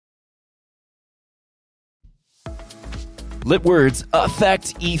Lit words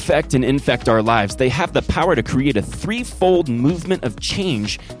affect, effect, and infect our lives. They have the power to create a threefold movement of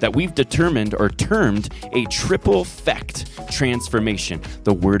change that we've determined or termed a triple effect transformation.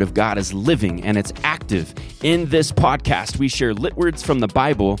 The Word of God is living and it's active. In this podcast, we share lit words from the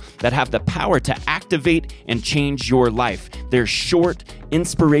Bible that have the power to activate and change your life. They're short,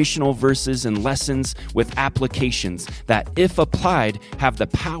 inspirational verses and lessons with applications that, if applied, have the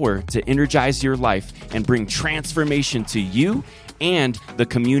power to energize your life and bring transformation to you and the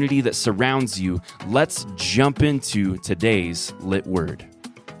community that surrounds you. Let's jump into today's lit word.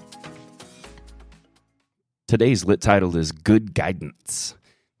 Today's lit title is Good Guidance.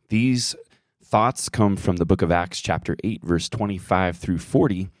 These thoughts come from the book of Acts, chapter 8, verse 25 through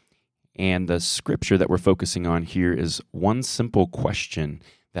 40. And the scripture that we're focusing on here is one simple question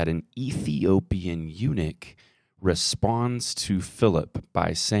that an Ethiopian eunuch responds to Philip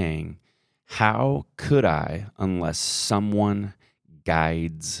by saying, "How could I unless someone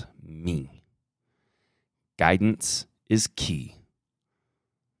guides me?" Guidance is key.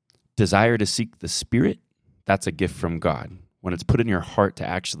 Desire to seek the Spirit, that's a gift from God. When it's put in your heart to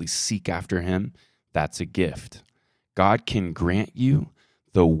actually seek after Him, that's a gift. God can grant you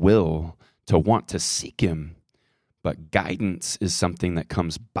the will to want to seek Him, but guidance is something that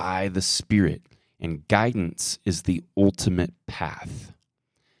comes by the Spirit, and guidance is the ultimate path.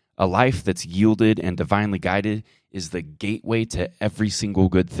 A life that's yielded and divinely guided is the gateway to every single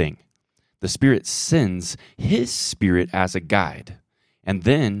good thing. The Spirit sends His Spirit as a guide, and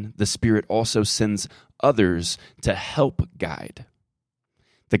then the Spirit also sends others to help guide.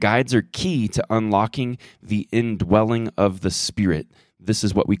 The guides are key to unlocking the indwelling of the Spirit. This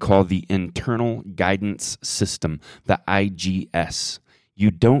is what we call the internal guidance system, the IGS. You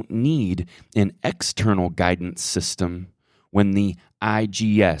don't need an external guidance system when the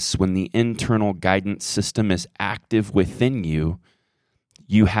IGS, when the internal guidance system is active within you.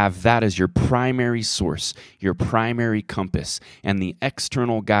 You have that as your primary source, your primary compass, and the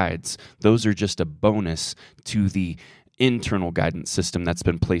external guides, those are just a bonus to the internal guidance system that's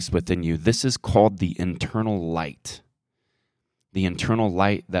been placed within you. This is called the internal light. The internal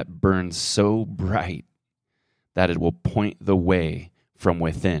light that burns so bright that it will point the way from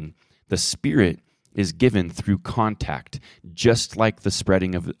within. The Spirit is given through contact, just like the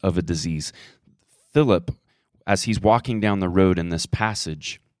spreading of a disease. Philip, as he's walking down the road in this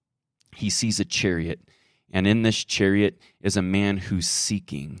passage, he sees a chariot, and in this chariot is a man who's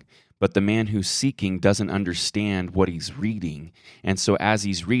seeking. But the man who's seeking doesn't understand what he's reading. And so as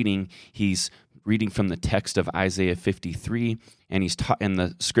he's reading from the text of Isaiah 53, and and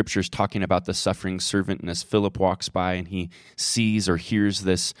the scripture's talking about the suffering servant. And as Philip walks by and he sees or hears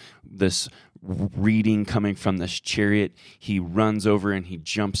this reading coming from this chariot, he runs over and he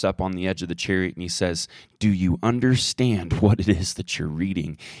jumps up on the edge of the chariot and he says, "Do you understand what it is that you're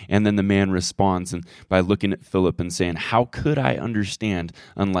reading?" And then the man responds by looking at Philip and saying, "How could I understand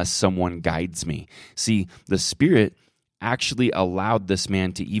unless someone guides me?" See, the Spirit actually allowed this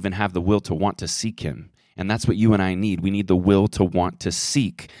man to even have the will to want to seek Him. And that's what you and I need. We need the will to want to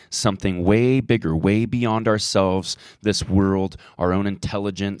seek something way bigger, way beyond ourselves, this world, our own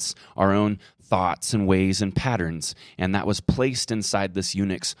intelligence, our own thoughts and ways and patterns. And that was placed inside this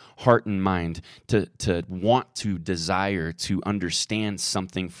eunuch's heart and mind to want to desire to understand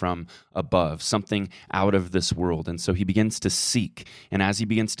something from above, something out of this world. And so he begins to seek. And as he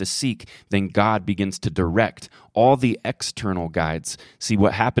begins to seek, then God begins to direct all the external guides. See,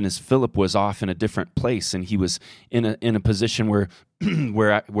 what happened is Philip was off in a different place, and he was in a position where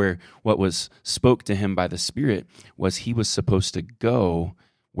where what was spoke to him by the Spirit was he was supposed to go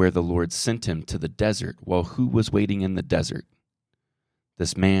where the Lord sent him, to the desert. Well, who was waiting in the desert?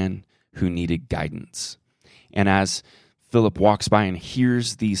 This man who needed guidance. And as Philip walks by and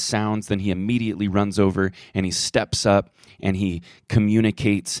hears these sounds, then he immediately runs over and he steps up and he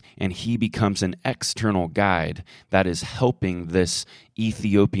communicates, and he becomes an external guide that is helping this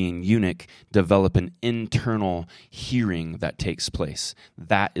Ethiopian eunuch develop an internal hearing that takes place.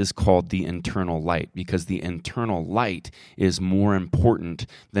 That is called the internal light, because the internal light is more important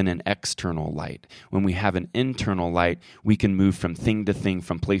than an external light. When we have an internal light, we can move from thing to thing,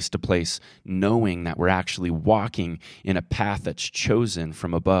 from place to place, knowing that we're actually walking in a path that's chosen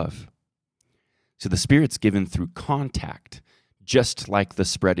from above. So the Spirit's given through contact, just like the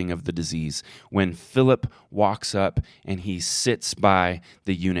spreading of the disease. When Philip walks up and he sits by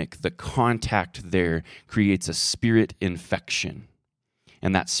the eunuch, the contact there creates a spirit infection.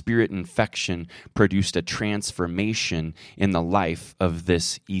 And that spirit infection produced a transformation in the life of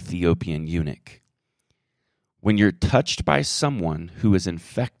this Ethiopian eunuch. When you're touched by someone who is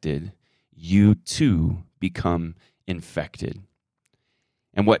infected, you too become infected.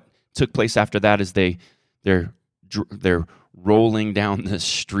 And what took place after that is they're rolling down the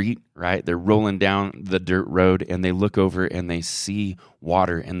street, right? They're rolling down the dirt road, and they look over and they see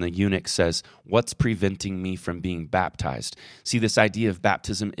water, and the eunuch says, "What's preventing me from being baptized?" See, this idea of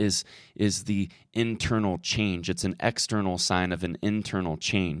baptism is the internal change. It's an external sign of an internal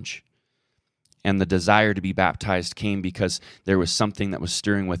change. And the desire to be baptized came because there was something that was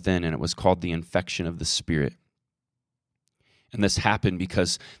stirring within, and it was called the infection of the Spirit. And this happened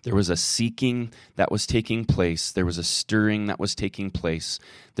because there was a seeking that was taking place. There was a stirring that was taking place.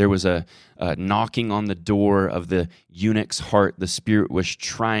 There was a knocking on the door of the eunuch's heart. The Spirit was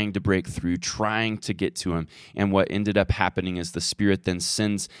trying to break through, trying to get to him. And what ended up happening is the Spirit then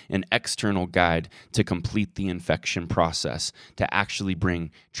sends an external guide to complete the infection process, to actually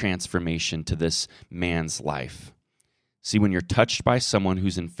bring transformation to this man's life. See, when you're touched by someone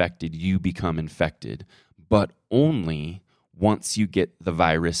who's infected, you become infected, but only once you get the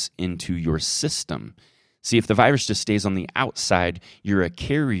virus into your system. See, if the virus just stays on the outside, you're a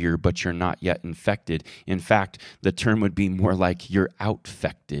carrier, but you're not yet infected. In fact, the term would be more like you're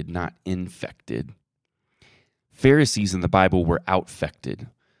outfected, not infected. Pharisees in the Bible were outfected.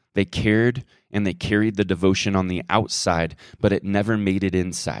 They cared and they carried the devotion on the outside, but it never made it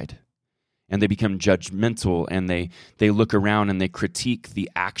inside. And they become judgmental, and they look around and they critique the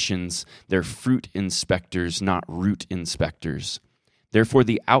actions. They're fruit inspectors, not root inspectors. Therefore,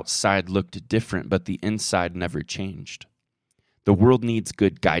 the outside looked different, but the inside never changed. The world needs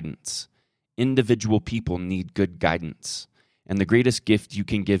good guidance. Individual people need good guidance. And the greatest gift you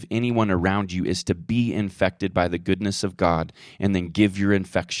can give anyone around you is to be infected by the goodness of God and then give your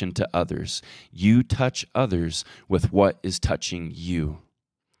infection to others. You touch others with what is touching you.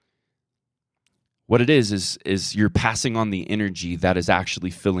 What it is you're passing on the energy that is actually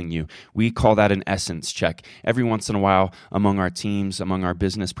filling you. We call that an essence check. Every once in a while, among our teams, among our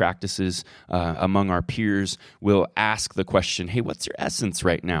business practices, among our peers, we'll ask the question, "Hey, what's your essence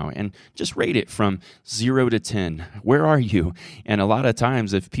right now?" And just rate it from 0 to 10. Where are you? And a lot of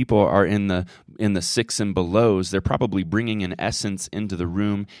times, if people are in the 6 and belows, they're probably bringing an essence into the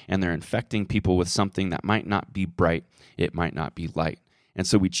room, and they're infecting people with something that might not be bright. It might not be light. And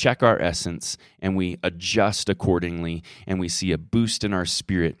so we check our essence and we adjust accordingly, and we see a boost in our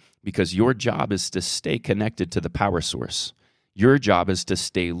spirit, because your job is to stay connected to the power source. Your job is to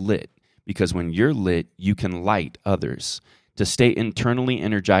stay lit, because when you're lit, you can light others. To stay internally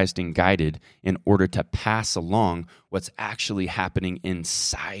energized and guided in order to pass along what's actually happening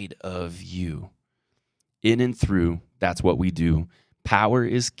inside of you. In and through, that's what we do. Power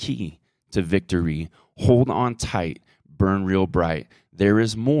is key to victory. Hold on tight. Burn real bright. There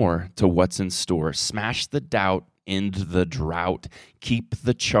is more to what's in store. Smash the doubt, end the drought. Keep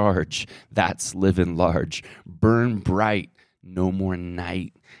the charge. That's living large. Burn bright. No more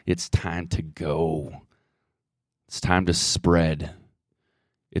night. It's time to go. It's time to spread.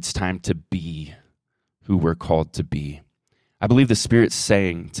 It's time to be who we're called to be. I believe the Spirit's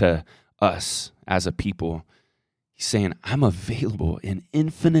saying to us as a people, He's saying, I'm available in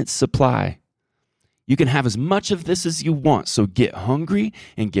infinite supply. You can have as much of this as you want, so get hungry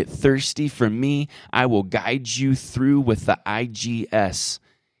and get thirsty for me. I will guide you through with the IGS,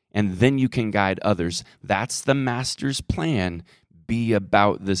 and then you can guide others. That's the Master's plan. Be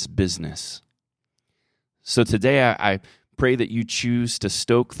about this business. So today I pray that you choose to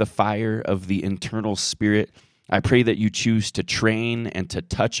stoke the fire of the internal spirit. I pray that you choose to train and to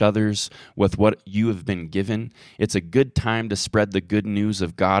touch others with what you have been given. It's a good time to spread the good news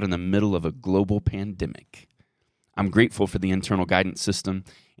of God in the middle of a global pandemic. I'm grateful for the internal guidance system,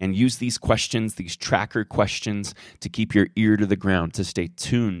 and use these questions, these tracker questions, to keep your ear to the ground, to stay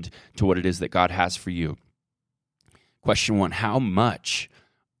tuned to what it is that God has for you. Question 1, how much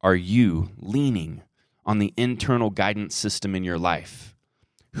are you leaning on the internal guidance system in your life?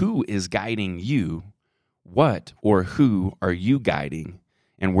 Who is guiding you? What or who are you guiding?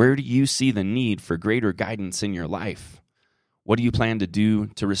 And where do you see the need for greater guidance in your life? What do you plan to do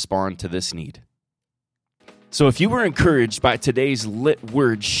to respond to this need? So if you were encouraged by today's lit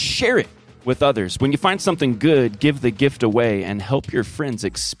word, share it with others. When you find something good, give the gift away and help your friends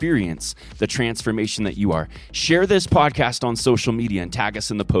experience the transformation that you are. Share this podcast on social media and tag us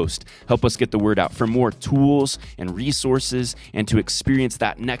in the post. Help us get the word out. For more tools and resources and to experience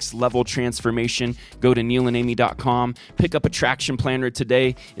that next level transformation, go to neilandamy.com. Pick up a Traction Planner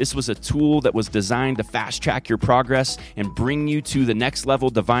today. This was a tool that was designed to fast track your progress and bring you to the next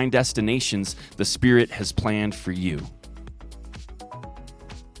level divine destinations the Spirit has planned for you.